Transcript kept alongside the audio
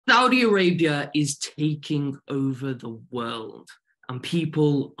Saudi Arabia is taking over the world and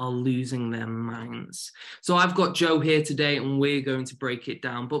people are losing their minds. So I've got Joe here today and we're going to break it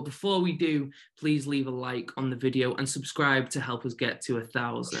down. But before we do, please leave a like on the video and subscribe to help us get to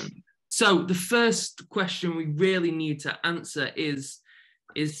 1,000. So the first question we really need to answer is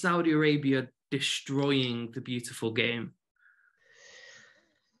Saudi Arabia destroying the beautiful game?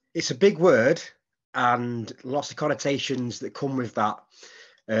 It's a big word and lots of connotations that come with that.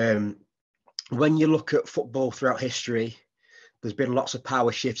 When you look at football throughout history, there's been lots of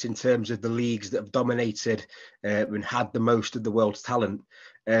power shifts in terms of the leagues that have dominated and had the most of the world's talent.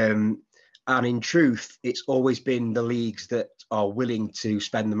 And in truth, it's always been the leagues that are willing to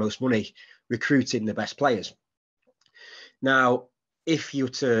spend the most money recruiting the best players. Now, if you're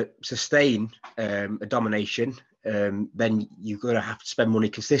to sustain a domination, then you're going to have to spend money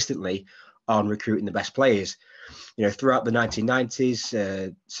consistently on recruiting the best players. You know, throughout the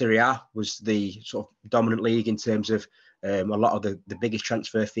 1990s, Serie A was the sort of dominant league in terms of a lot of the biggest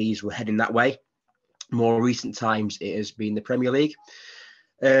transfer fees were heading that way. More recent times, it has been the Premier League.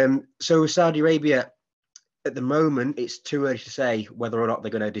 So with Saudi Arabia, at the moment, it's too early to say whether or not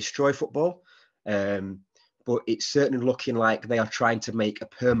they're going to destroy football. But it's certainly looking like they are trying to make a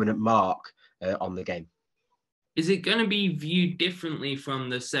permanent mark on the game. Is it going to be viewed differently from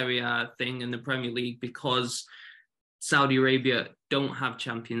the Serie A thing in the Premier League because Saudi Arabia don't have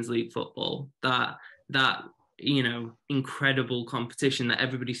Champions League football? That you know, incredible competition that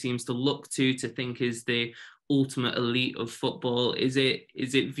everybody seems to look to think is the ultimate elite of football. Is it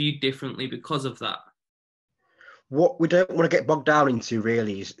viewed differently because of that? What we don't want to get bogged down into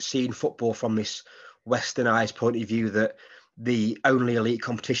really is seeing football from this westernized point of view that the only elite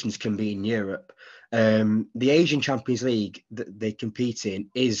competitions can be in Europe. The Asian Champions League that they compete in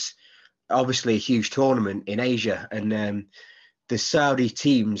is obviously a huge tournament in Asia, and the Saudi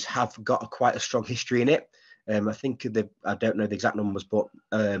teams have got quite a strong history in it. I think I don't know the exact numbers, but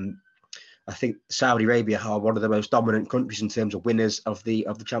I think Saudi Arabia are one of the most dominant countries in terms of winners of the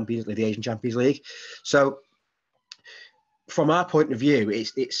Champions League, the Asian Champions League. So from our point of view,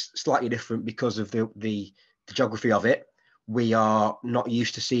 it's slightly different because of the geography of it. We are not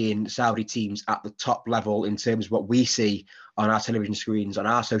used to seeing Saudi teams at the top level in terms of what we see on our television screens, on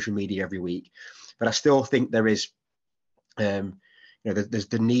our social media every week. But I still think there is, there's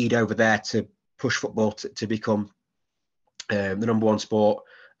the need over there to push football to become the number one sport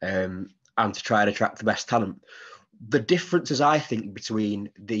and to try and attract the best talent. The differences, I think, between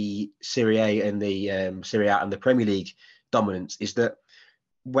the Serie A and the Serie A and the Premier League dominance is that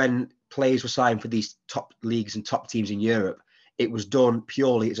when players were signed for these top leagues and top teams in Europe, it was done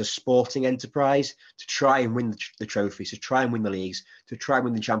purely as a sporting enterprise to try and win the trophies, to try and win the leagues, to try and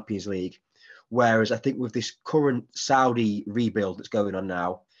win the Champions League. Whereas I think with this current Saudi rebuild that's going on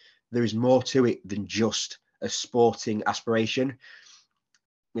now, there is more to it than just a sporting aspiration.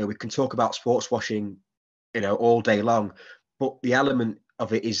 You know, we can talk about sports washing, all day long, but the element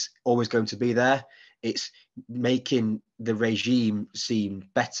of it is always going to be there. It's making the regime seem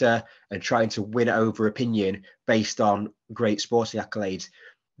better and trying to win over opinion based on great sporting accolades.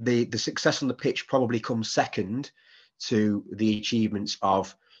 The success on the pitch probably comes second to the achievements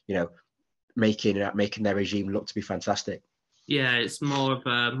of, making their regime look to be fantastic. Yeah, it's more of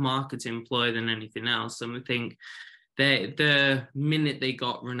a marketing ploy than anything else. And we think the minute they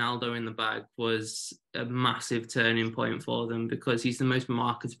got Ronaldo in the bag was a massive turning point for them because he's the most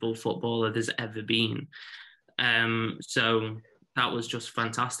marketable footballer there's ever been. So that was just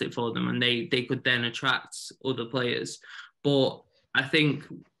fantastic for them, and they could then attract other players. But I think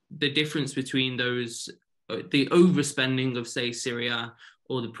the difference between those, the overspending of, say, Serie A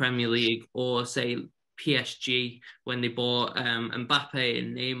or the Premier League, or say PSG when they bought Mbappe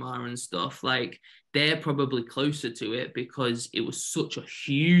and Neymar and stuff, like, they're probably closer to it because it was such a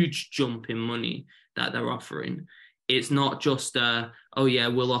huge jump in money that they're offering. It's not just oh yeah,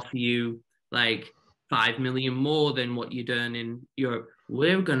 we'll offer you like 5 million more than what you'd earn in Europe.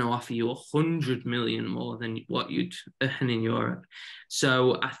 We're going to offer you 100 million more than what you'd earn in Europe.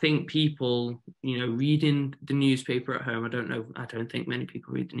 So I think people, reading the newspaper at home, I don't think many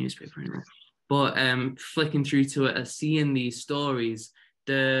people read the newspaper anymore, but flicking through to it, seeing these stories,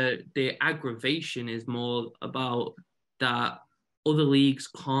 the aggravation is more about that other leagues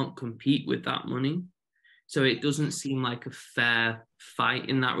can't compete with that money. So it doesn't seem like a fair fight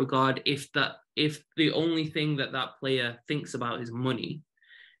in that regard. If the only thing that player thinks about is money,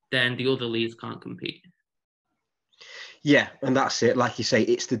 then the other leagues can't compete. Yeah, and that's it. Like you say,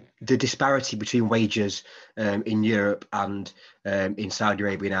 it's the disparity between wages in Europe and in Saudi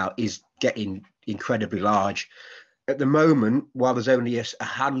Arabia now is getting incredibly large. at the moment, while there's only a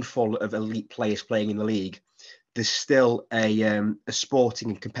handful of elite players playing in the league, there's still a sporting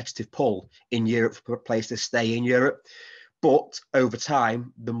and competitive pull in Europe for players to stay in Europe. But over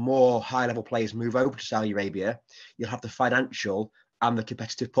time, the more high-level players move over to Saudi Arabia, you'll have the financial and the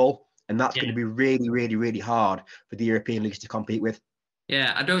competitive pull. And that's going to be really, really, really hard for the European leagues to compete with.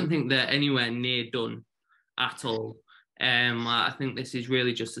 Yeah, I don't think they're anywhere near done at all. I think this is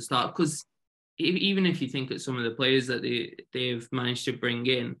really just a start, because even if you think of some of the players that they've managed to bring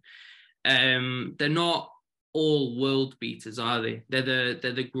in, they're not all world beaters, are they? They're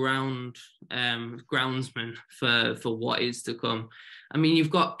the groundsmen for what is to come. I mean, you've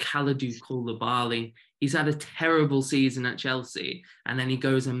got Kalidou Koulibaly. He's had a terrible season at Chelsea, and then he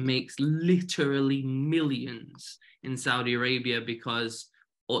goes and makes literally millions in Saudi Arabia because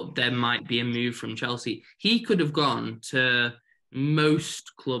there might be a move from Chelsea. He could have gone to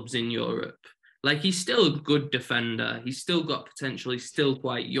most clubs in Europe. Like, he's still a good defender. He's still got potential. He's still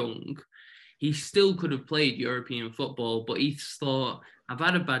quite young. He still could have played European football, but he thought, I've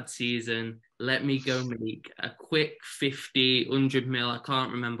had a bad season. Let me go make a quick 50, 100 mil. I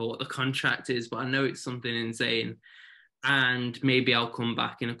can't remember what the contract is, but I know it's something insane. And maybe I'll come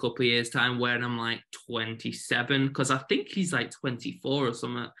back in a couple of years' time when I'm like 27, because I think he's like 24 or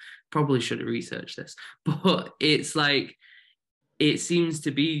something. Probably should have researched this. But it's like, it seems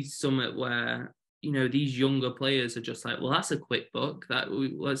to be something where, you know, these younger players are just like, well, that's a quick buck.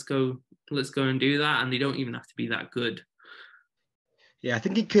 Let's go and do that. And they don't even have to be that good. Yeah, I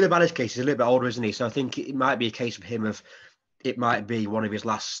think it could have had his case. He's a little bit older, isn't he? So I think it might be a case of him of it might be one of his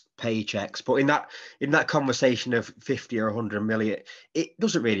last paychecks. But in that conversation of 50 or 100 million, it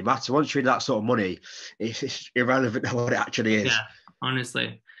doesn't really matter. Once you're in that sort of money, it's irrelevant what it actually is. Yeah,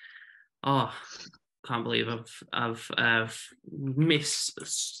 honestly. Oh, can't believe I've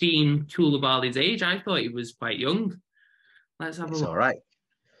misseen Koulibaly's age. I thought he was quite young. Let's have a look. All right.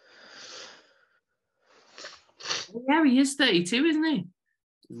 Yeah, he is 32, isn't he?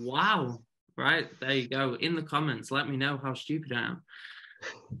 Wow. Right, there you go. In the comments, let me know how stupid I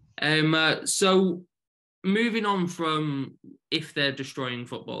am. So moving on from if they're destroying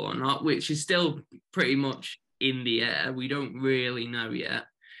football or not, which is still pretty much in the air. We don't really know yet.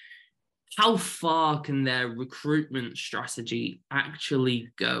 How far can their recruitment strategy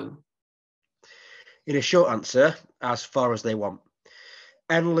actually go? In a short answer, as far as they want.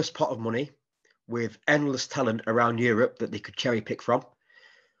 Endless pot of money with endless talent around Europe that they could cherry pick from.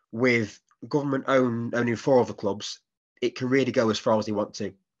 With government owning 4 other clubs, it can really go as far as they want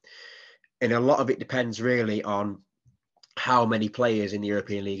to. And a lot of it depends really on how many players in the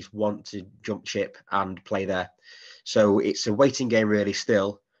European leagues want to jump ship and play there. So it's a waiting game really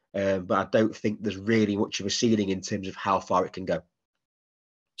still, but I don't think there's really much of a ceiling in terms of how far it can go.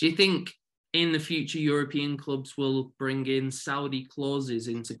 Do you think in the future European clubs will bring in Saudi clauses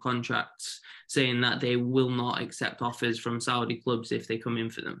into contracts saying that they will not accept offers from Saudi clubs if they come in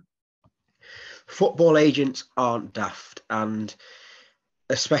for them? Football agents aren't daft, and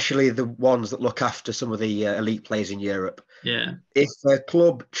especially the ones that look after some of the elite players in Europe. Yeah. If a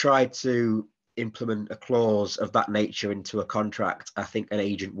club tried to implement a clause of that nature into a contract, I think an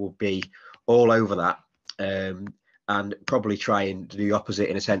agent will be all over that. And probably try and do the opposite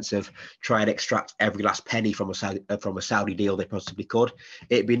in a sense of try and extract every last penny from a Saudi deal they possibly could.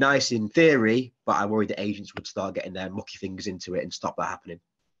 It'd be nice in theory, but I worry that agents would start getting their mucky fingers into it and stop that happening.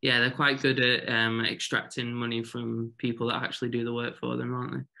 Yeah, they're quite good at extracting money from people that actually do the work for them,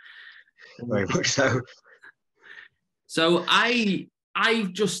 aren't they? Very much so. So I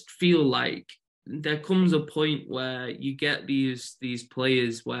just feel like there comes a point where you get these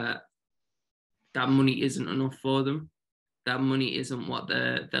players where that money isn't enough for them. That money isn't what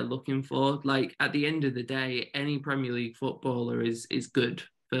they're looking for. Like, at the end of the day, any Premier League footballer is good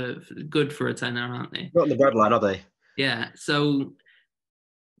for a tenner, aren't they? Not on the breadline, are they? Yeah. So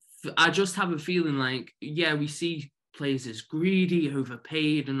I just have a feeling like, yeah, we see players as greedy,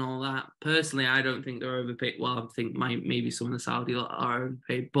 overpaid, and all that. Personally, I don't think they're overpaid. Well, I think maybe some of the Saudi are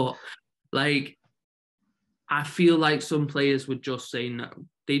overpaid, but like, I feel like some players would just say no.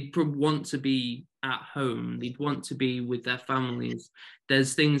 They'd want to be at home. They'd want to be with their families.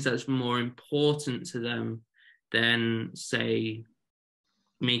 There's things that's more important to them than, say,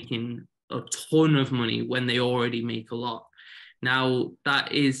 making a ton of money when they already make a lot. Now,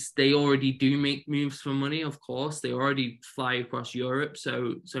 they already do make moves for money, of course. They already fly across Europe.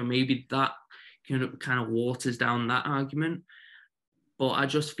 So maybe that kind of waters down that argument. But I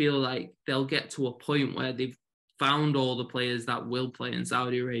just feel like they'll get to a point where they've found all the players that will play in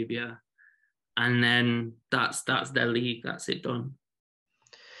Saudi Arabia, and then that's their league. That's it, done.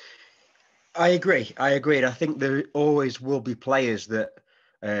 I agree. And I think there always will be players that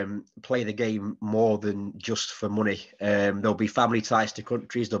play the game more than just for money. There'll be family ties to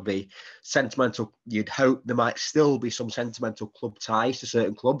countries. There'll be sentimental. You'd hope there might still be some sentimental club ties to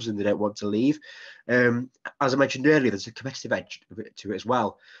certain clubs, and they don't want to leave. As I mentioned earlier, there's a competitive edge to it as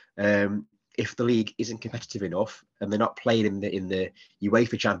well. If the league isn't competitive enough and they're not playing in the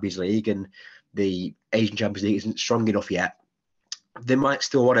UEFA Champions League and the Asian Champions League isn't strong enough yet, they might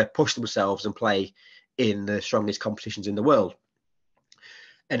still want to push themselves and play in the strongest competitions in the world.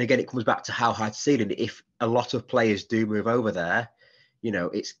 And again, it comes back to how high the ceiling. If a lot of players do move over there,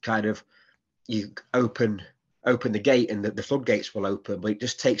 it's kind of, you open the gate and the floodgates will open, but it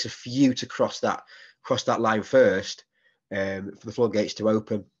just takes a few to cross that line first, for the floodgates to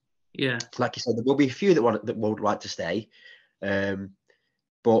open. Yeah, like you said, there will be a few that would like to stay,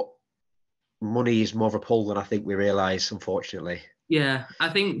 but money is more of a pull than I think we realise, unfortunately. yeah. I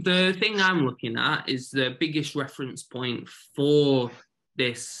think the thing I'm looking at is the biggest reference point for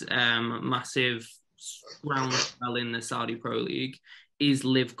this massive groundswell in the Saudi Pro League is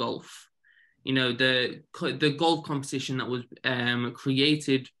LIV Golf. The golf competition that was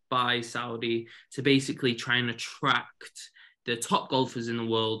created by Saudi to basically try and attract the top golfers in the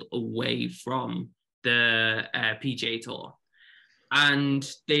world away from the PGA Tour.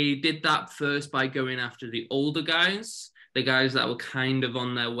 And they did that first by going after the older guys, the guys that were kind of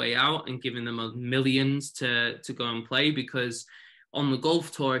on their way out, and giving them millions to go and play. Because on the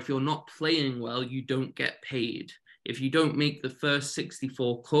golf tour, if you're not playing well, you don't get paid. If you don't make the first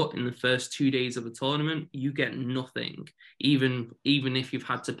 64 cut in the first 2 days of a tournament, you get nothing, even if you've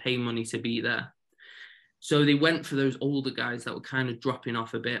had to pay money to be there. So they went for those older guys that were kind of dropping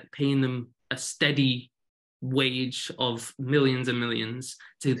off a bit, paying them a steady wage of millions and millions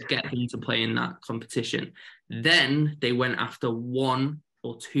to get them to play in that competition. Then they went after one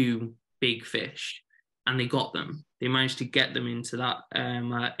or two big fish, and they got them. They managed to get them into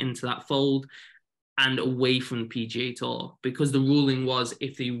that fold and away from the PGA Tour, because the ruling was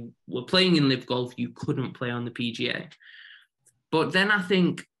if they were playing in LIV Golf, you couldn't play on the PGA. But then I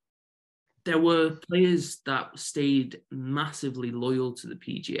think there were players that stayed massively loyal to the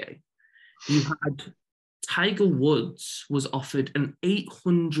PGA. You had Tiger Woods was offered an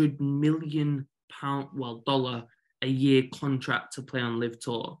 $800 million dollar a year contract to play on LIV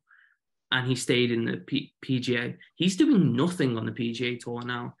Tour, and he stayed in the PGA. He's doing nothing on the PGA Tour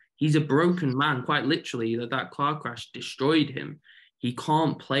now. He's a broken man, quite literally. That car crash destroyed him. He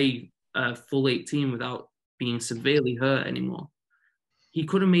can't play a full 18 without being severely hurt anymore. He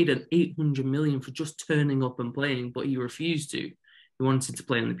could have made an $800 million for just turning up and playing, but he refused to. He wanted to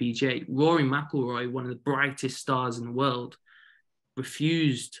play on the PGA. Rory McIlroy, one of the brightest stars in the world,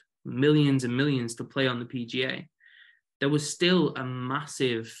 refused millions and millions to play on the PGA. There was still a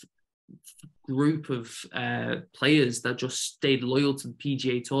massive group of players that just stayed loyal to the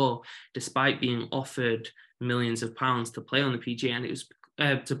PGA Tour despite being offered millions of pounds to play on the PGA, and it was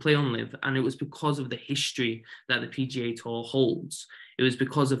to play on LIV, and it was because of the history that the PGA Tour holds. It was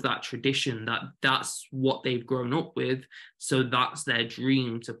because of that tradition, that's what they've grown up with, so that's their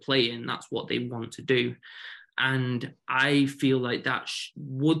dream to play in, that's what they want to do. And I feel like that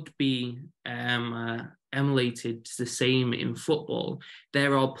would be emulated the same in football.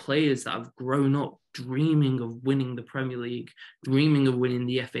 There are players that have grown up dreaming of winning the Premier League, dreaming of winning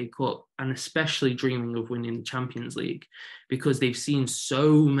the FA Cup, and especially dreaming of winning the Champions League, because they've seen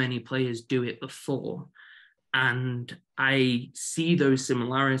so many players do it before. And I see those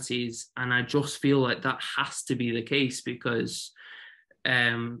similarities, and I just feel like that has to be the case, because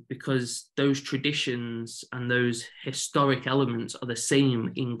those traditions and those historic elements are the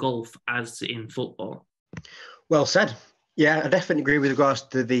same in golf as in football. Well said. Yeah, I definitely agree with regards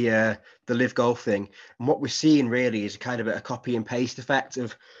to the LIV Golf thing. And what we're seeing really is kind of a copy and paste effect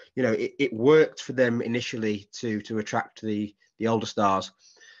of, it worked for them initially to attract the older stars.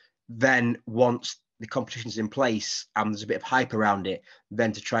 Then once the competition's in place and there's a bit of hype around it,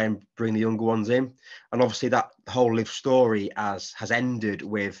 then to try and bring the younger ones in. And obviously that whole LIV story has ended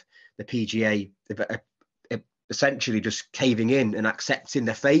with the PGA essentially just caving in and accepting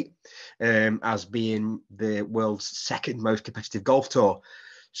their fate as being the world's second most competitive golf tour.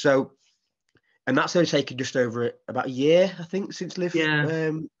 So, and that's only taken just over about a year, I think, since LIV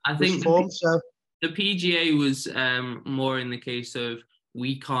I think formed. So the PGA was more in the case of,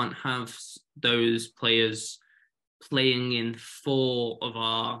 we can't have those players playing in four of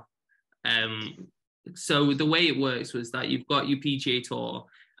our... so the way it works was that you've got your PGA Tour,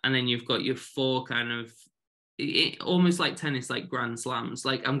 and then you've got your four kind of... almost like tennis, like Grand Slams.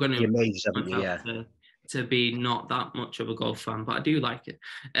 Like, I'm going to to be not that much of a golf fan, but I do like it.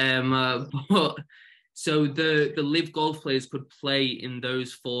 But so the LIV Golf players could play in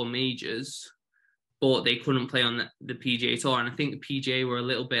those 4 majors, but they couldn't play on the PGA Tour. And I think the PGA were a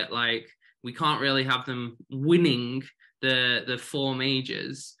little bit like, we can't really have them winning the 4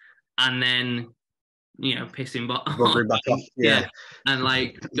 majors and then, you know, pissing back off. Yeah. And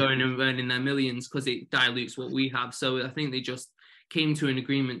like going and earning their millions, because it dilutes what we have. So I think they just came to an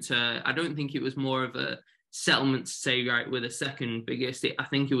agreement to, I don't think it was more of a settlement to say, right, we're the second biggest. I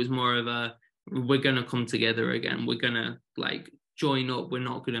think it was more of a, we're going to come together again. We're going to like join up. We're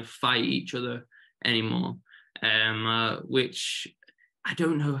not going to fight each other anymore. Which I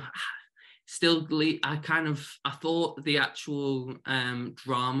don't know. Still, I thought the actual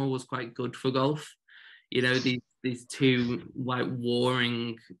drama was quite good for golf. You know, these 2 like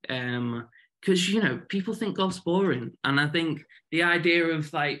warring, because, you know, people think golf's boring, and I think the idea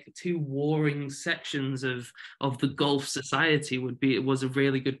of like 2 warring sections of the golf society was a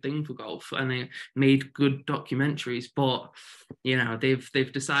really good thing for golf, and it made good documentaries. But, you know,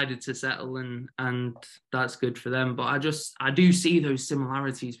 they've decided to settle, and that's good for them. But I do see those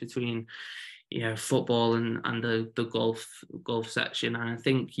similarities between, you know, football and the golf section. And I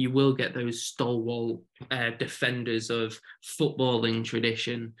think you will get those stalwart defenders of footballing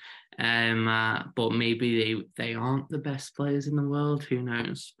tradition. But maybe they aren't the best players in the world, who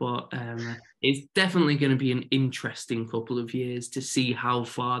knows? But it's definitely going to be an interesting couple of years to see how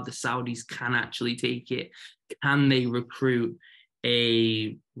far the Saudis can actually take it. Can they recruit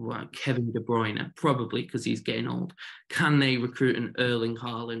Kevin De Bruyne? Probably, because he's getting old. Can they recruit an Erling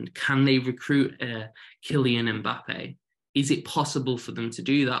Haaland? Can they recruit Kylian Mbappe? Is it possible for them to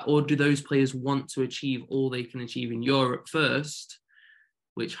do that? Or do those players want to achieve all they can achieve in Europe first,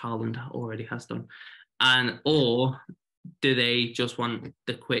 which Haaland already has done? Or do they just want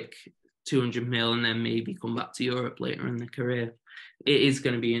the quick 200 mil and then maybe come back to Europe later in their career? It is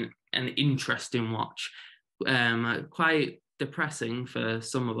going to be an interesting watch. Quite depressing for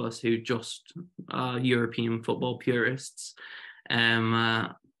some of us who just are European football purists,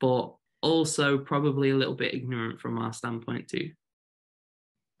 but also probably a little bit ignorant from our standpoint too.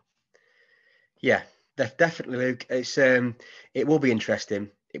 Yeah, definitely, Luke. It will be interesting.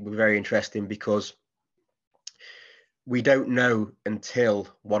 It will be very interesting, because we don't know until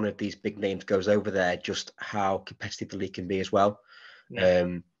one of these big names goes over there just how competitive the league can be as well. Yeah.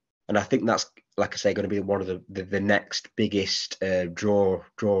 And I think that's, like I say, going to be one of the next biggest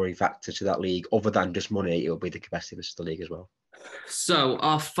drawing factor to that league. Other than just money, it'll be the competitiveness of the league as well. So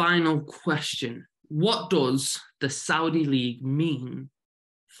our final question: what does the Saudi League mean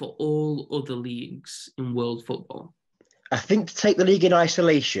for all other leagues in world football? I think to take the league in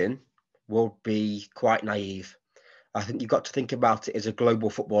isolation will be quite naive. I think you've got to think about it as a global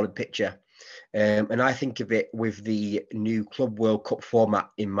footballing picture. And I think of it with the new Club World Cup format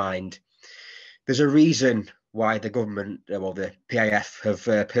in mind. There's a reason why the government, well, the PIF,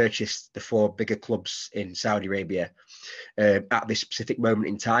 have purchased the 4 bigger clubs in Saudi Arabia at this specific moment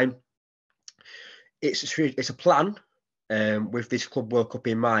in time. It's a plan with this Club World Cup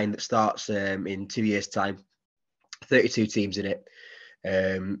in mind that starts in 2 years' time. 32 teams in it.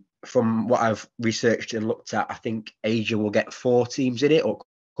 From what I've researched and looked at, I think Asia will get 4 teams in it, or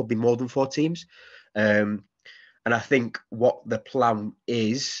could be more than 4 teams. And I think what the plan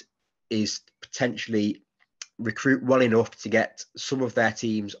is potentially recruit well enough to get some of their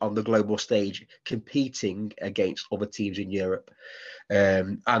teams on the global stage competing against other teams in Europe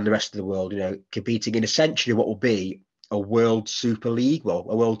and the rest of the world, you know, competing in essentially what will be a World Super League, well,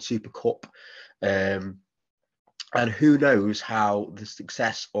 a World Super Cup. And who knows how the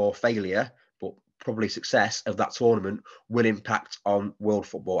success or failure, but probably success of that tournament will impact on world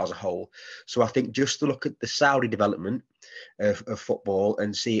football as a whole. So I think just to look at the Saudi development of football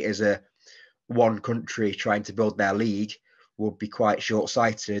and see it as a one country trying to build their league would be quite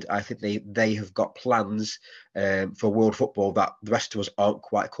short-sighted. I think they have got plans for world football that the rest of us aren't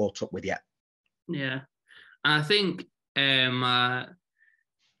quite caught up with yet. Yeah, I think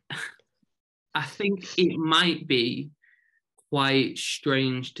I think it might be quite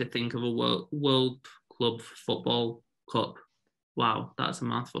strange to think of a World Club Football Cup. Wow, that's a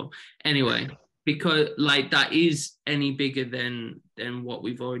mouthful. Anyway, because like that is any bigger than what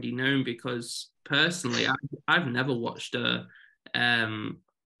we've already known. Because personally, I've never watched a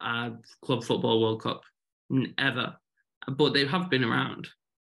Club Football World Cup ever, but they have been around.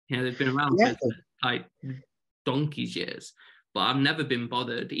 You know, they've been around for like donkey's years. But I've never been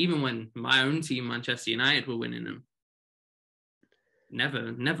bothered, even when my own team, Manchester United, were winning them.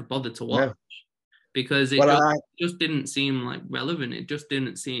 Never bothered to watch. because it Well, just didn't seem like relevant. It just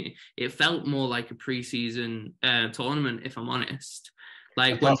didn't seem. It felt more like a pre-season tournament, if I'm honest.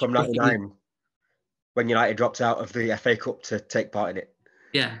 Like when apart from '99, when United dropped out of the FA Cup to take part in it.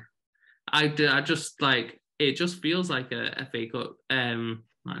 yeah, I just like it. Just feels like a FA Cup,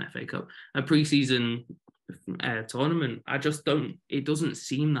 not an FA Cup, a pre-season tournament. I just don't. It doesn't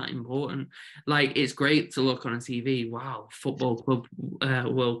seem that important. Like it's great to look on a TV. Wow, football club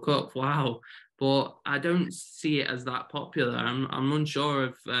World Cup. Wow, but I don't see it as that popular. I'm unsure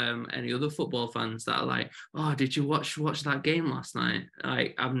of any other football fans that are like, oh, did you watch that game last night?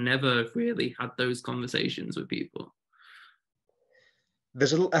 Like I've never really had those conversations with people.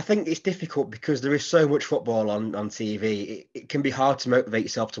 I think it's difficult because there is so much football on TV. It can be hard to motivate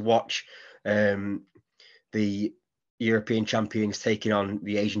yourself to watch the European champions taking on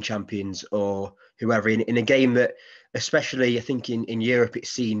the Asian champions or whoever in a game that, especially I think in Europe, it's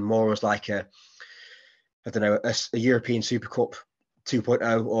seen more as like a European Super Cup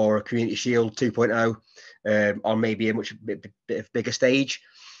 2.0 or a Community Shield 2.0 on maybe a bit of bigger stage.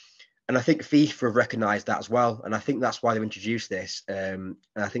 And I think FIFA have recognised that as well. And I think that's why they've introduced this. And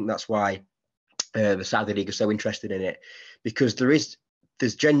I think that's why the Saudi League is so interested in it, because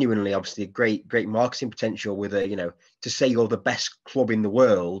there's genuinely obviously great marketing potential with to say you're the best club in the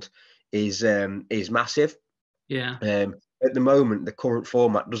world is massive. Yeah. At the moment, the current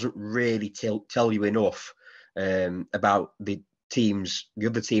format doesn't really tell you enough about the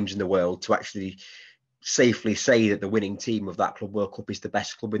other teams in the world to actually safely say that the winning team of that Club World Cup is the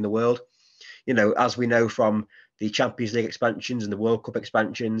best club in the world. As we know from the Champions League expansions and the World Cup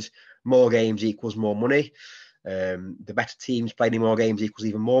expansions, more games equals more money. The better teams playing more games equals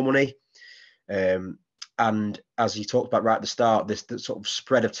even more money. And as you talked about right at the start, this sort of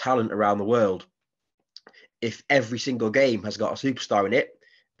spread of talent around the world. If every single game has got a superstar in it,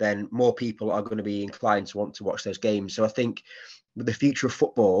 then more people are going to be inclined to want to watch those games. So I think the future of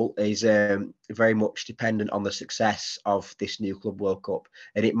football is very much dependent on the success of this new Club World Cup.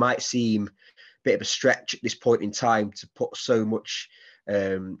 And it might seem a bit of a stretch at this point in time to put so much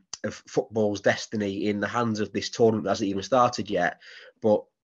of football's destiny in the hands of this tournament that hasn't even started yet. But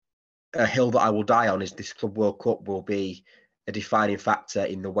a hill that I will die on is this Club World Cup will be a defining factor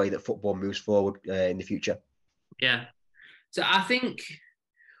in the way that football moves forward in the future. Yeah. So I think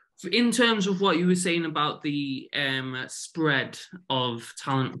in terms of what you were saying about the spread of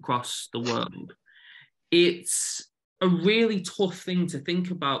talent across the world, it's a really tough thing to think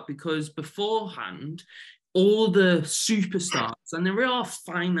about because beforehand, all the superstars, and there are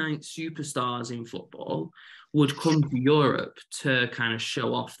finite superstars in football, would come to Europe to kind of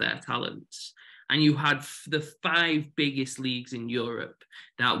show off their talents. And you had the 5 biggest leagues in Europe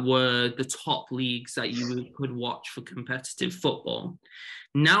that were the top leagues that you could watch for competitive football.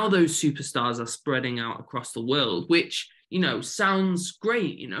 Now those superstars are spreading out across the world, which, sounds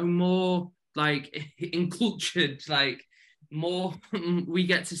great, more like encultured, like more, we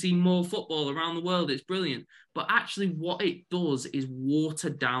get to see more football around the world. It's brilliant. But actually what it does is water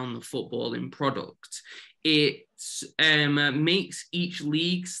down the footballing product. It makes each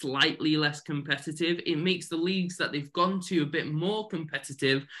league slightly less competitive. It makes the leagues that they've gone to a bit more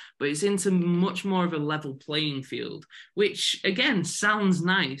competitive, but it's into much more of a level playing field, which again sounds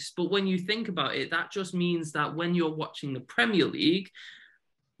nice. But when you think about it, that just means that when you're watching the Premier League,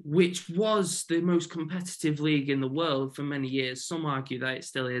 which was the most competitive league in the world for many years, some argue that it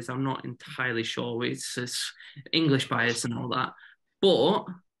still is. I'm not entirely sure. It's English bias and all that. But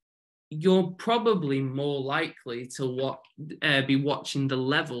you're probably more likely to be watching the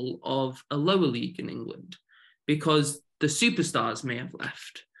level of a lower league in England because the superstars may have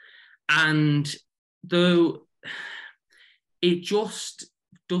left. And though it just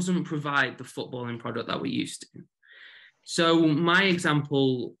doesn't provide the footballing product that we're used to. So my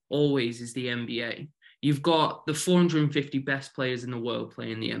example always is the NBA. You've got the 450 best players in the world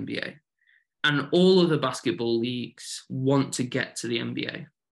playing the NBA. And all of the basketball leagues want to get to the NBA.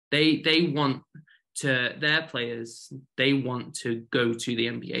 They want to, their players, they want to go to the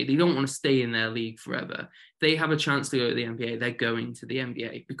NBA. They don't want to stay in their league forever. They have a chance to go to the NBA, they're going to the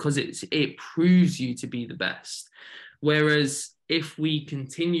NBA because it proves you to be the best. Whereas if we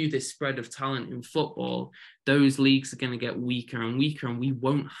continue this spread of talent in football, those leagues are going to get weaker and weaker, and we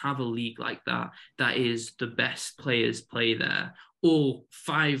won't have a league like that is the best players play there, or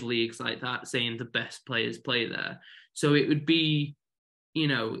 5 leagues like that saying the best players play there. So it would be,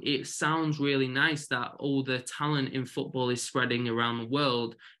 it sounds really nice that all the talent in football is spreading around the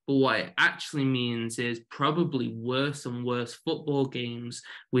world, but what it actually means is probably worse and worse football games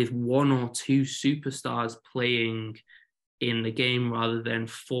with 1 or 2 superstars playing in the game rather than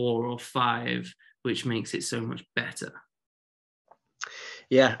 4 or 5 which makes it so much better.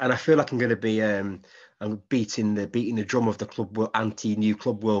 Yeah, and I feel like I'm going to be I'm beating the drum of the anti-new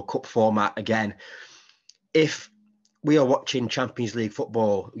Club World Cup format again. If we are watching Champions League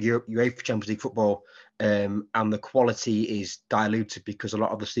football, UEFA Champions League football, and the quality is diluted because a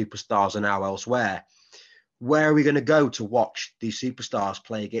lot of the superstars are now elsewhere, where are we going to go to watch these superstars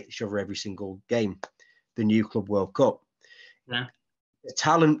play against each other every single game? The new Club World Cup. Yeah. The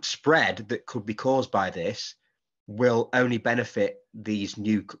talent spread that could be caused by this will only benefit these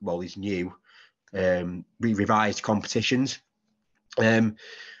new revised competitions. But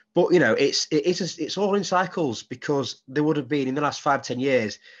it's all in cycles, because there would have been in the last 5-10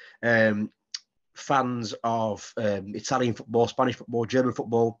 years fans of Italian football, Spanish football, German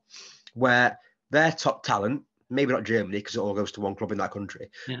football, where their top talent, maybe not Germany because it all goes to one club in that country,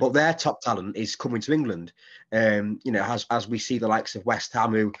 but their top talent is coming to England. As we see the likes of West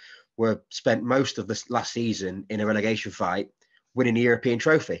Ham, who were spent most of this last season in a relegation fight, winning the European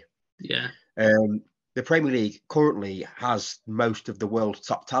trophy. Yeah. The Premier League currently has most of the world's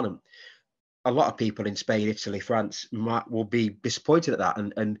top talent. A lot of people in Spain, Italy, France will be disappointed at that,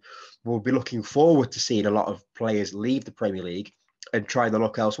 and will be looking forward to seeing a lot of players leave the Premier League and try their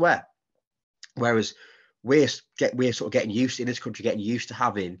luck elsewhere. Whereas we're sort of getting used in this country, getting used to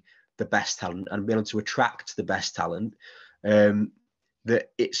having the best talent and being able to attract the best talent.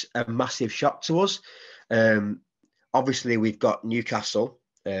 That it's a massive shock to us. Obviously, we've got Newcastle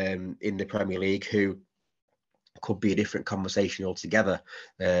in the Premier League, who could be a different conversation altogether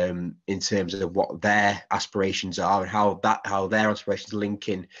in terms of what their aspirations are and how their aspirations link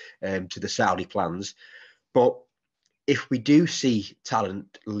in to the Saudi plans. But if we do see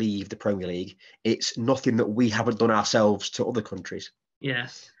talent leave the Premier League, it's nothing that we haven't done ourselves to other countries. Yeah.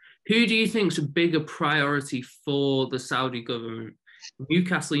 Who do you think's a bigger priority for the Saudi government?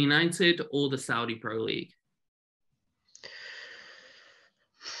 Newcastle United or the Saudi Pro League?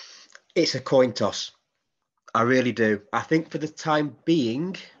 It's a coin toss. I really do. I think for the time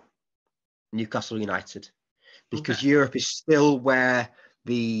being, Newcastle United, because Europe is still where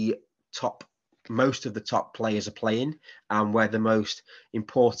most of the top players are playing, and where the most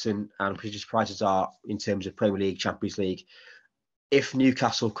important and prestigious prizes are in terms of Premier League, Champions League. If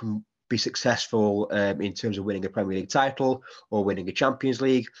Newcastle can be successful in terms of winning a Premier League title or winning a Champions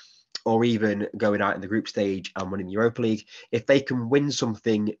League, or even going out in the group stage and winning the Europa League, if they can win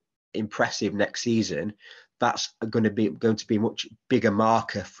something impressive next season, that's going to be a much bigger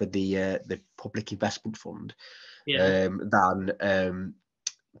marker for the public investment fund than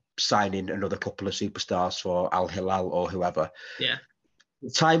signing another couple of superstars for Al-Hilal or whoever. Yeah. For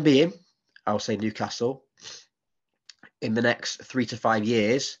the time being, I'll say Newcastle. In the next 3 to 5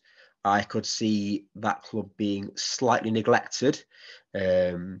 years, I could see that club being slightly neglected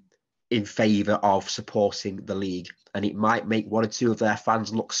in favour of supporting the league. And it might make one or two of their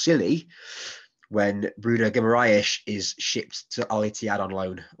fans look silly when Bruno Guimaraes is shipped to Al-Ittihad on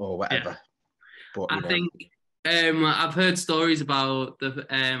loan or whatever. But I think I've heard stories about the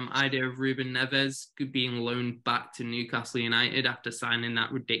idea of Ruben Neves being loaned back to Newcastle United after signing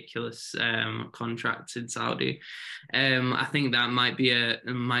that ridiculous contract in Saudi. I think that might be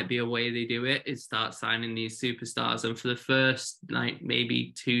a way they do it, is start signing these superstars, and for the first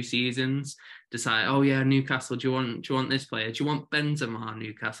maybe 2 seasons decide, oh yeah, Newcastle, do you want this player? Do you want Benzema,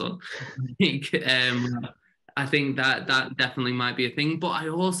 Newcastle? I think that definitely might be a thing, but I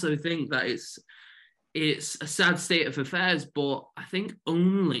also think that it's a sad state of affairs, but I think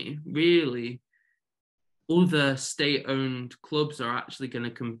only really other state-owned clubs are actually going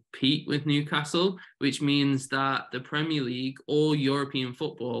to compete with Newcastle, which means that the Premier League or European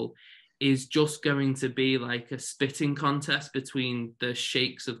football is just going to be like a spitting contest between the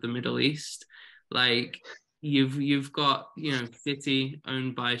sheikhs of the Middle East. Like you've got, City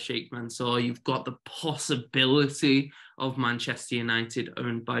owned by Sheikh Mansour. You've got the possibility of Manchester United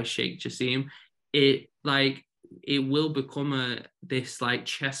owned by Sheikh Jassim. It will become this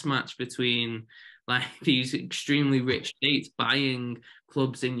chess match between these extremely rich states buying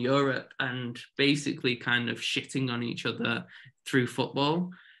clubs in Europe and basically kind of shitting on each other through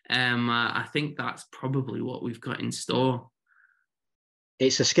football. I think that's probably what we've got in store.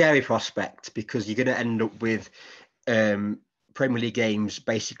 It's a scary prospect, because you're going to end up with Premier League games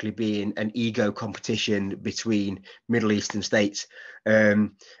basically being an ego competition between Middle Eastern states.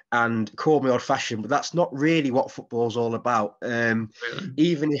 And call me old-fashioned, but that's not really what football's all about. Really?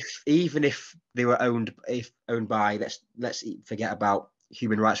 Even if they were owned by, let's forget about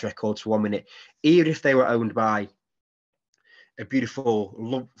human rights records for 1 minute. Even if they were owned by a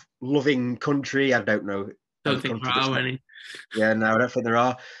beautiful, loving country, I don't know. Don't think there are any. Yeah, no, I don't think there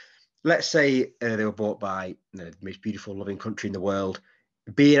are. let's say they were bought by the most beautiful, loving country in the world.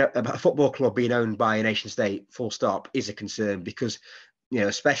 Being a football club being owned by a nation state, full stop, is a concern because,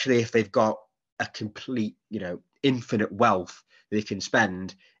 especially if they've got a complete, infinite wealth they can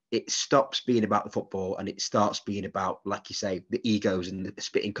spend, it stops being about the football and it starts being about, like you say, the egos and the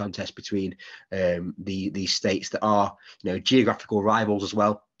spitting contest between these states that are, geographical rivals as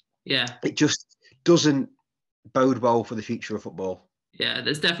well. Yeah. It just doesn't bode well for the future of football. Yeah,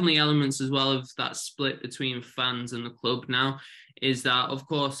 there's definitely elements as well of that split between fans and the club now, is that, of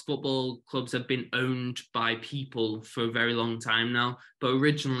course, football clubs have been owned by people for a very long time now, but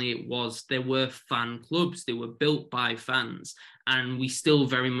originally there were fan clubs, they were built by fans, and we still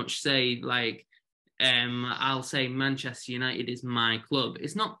very much say, like, I'll say Manchester United is my club.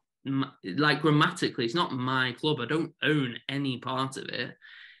 It's not, like, grammatically, it's not my club. I don't own any part of it.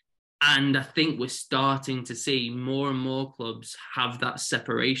 And I think we're starting to see more and more clubs have that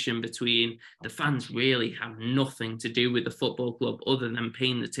separation between the fans really have nothing to do with the football club other than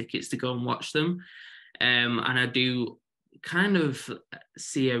paying the tickets to go and watch them. And I do kind of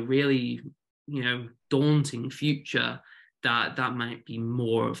see a really, daunting future that might be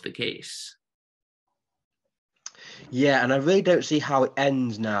more of the case. Yeah, and I really don't see how it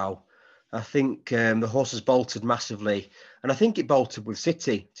ends now. I think the horse has bolted massively, and I think it bolted with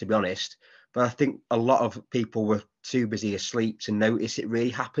City, to be honest. But I think a lot of people were too busy asleep to notice it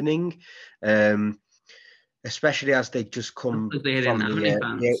really happening, especially as they just come from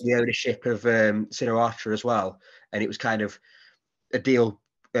the ownership of Sinawatra as well. And it was kind of a deal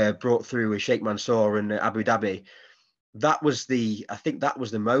brought through with Sheikh Mansour and Abu Dhabi. I think that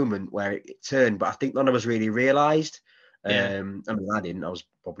was the moment where it turned, but I think none of us really realised. Yeah. I mean, I didn't. I was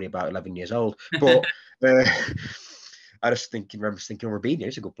probably about 11 years old, but I just remember thinking, Robinho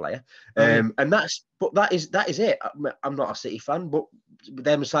is a good player, and that is it. I'm not a City fan, but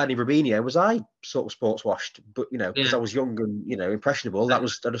them signing Robinho was I sort of sports washed, but because I was young and impressionable. I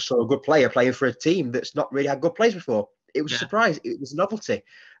just saw a good player playing for a team that's not really had good players before. It was a surprise. It was a novelty,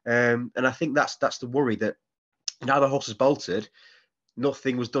 and I think that's the worry that now the horse has bolted.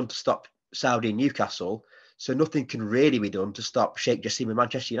 Nothing was done to stop Saudi and Newcastle. So nothing can really be done to stop Sheikh Jassim and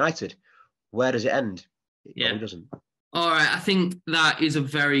Manchester United. Where does it end? It probably doesn't. All right, I think that is a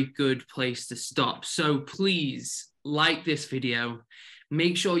very good place to stop. So please like this video.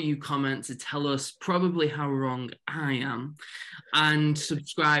 Make sure you comment to tell us probably how wrong I am, and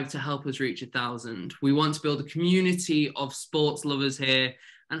subscribe to help us reach 1,000. We want to build a community of sports lovers here,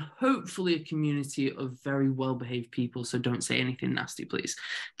 and hopefully a community of very well-behaved people. So don't say anything nasty, please.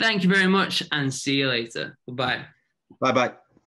 Thank you very much, and see you later. Goodbye. Bye-bye.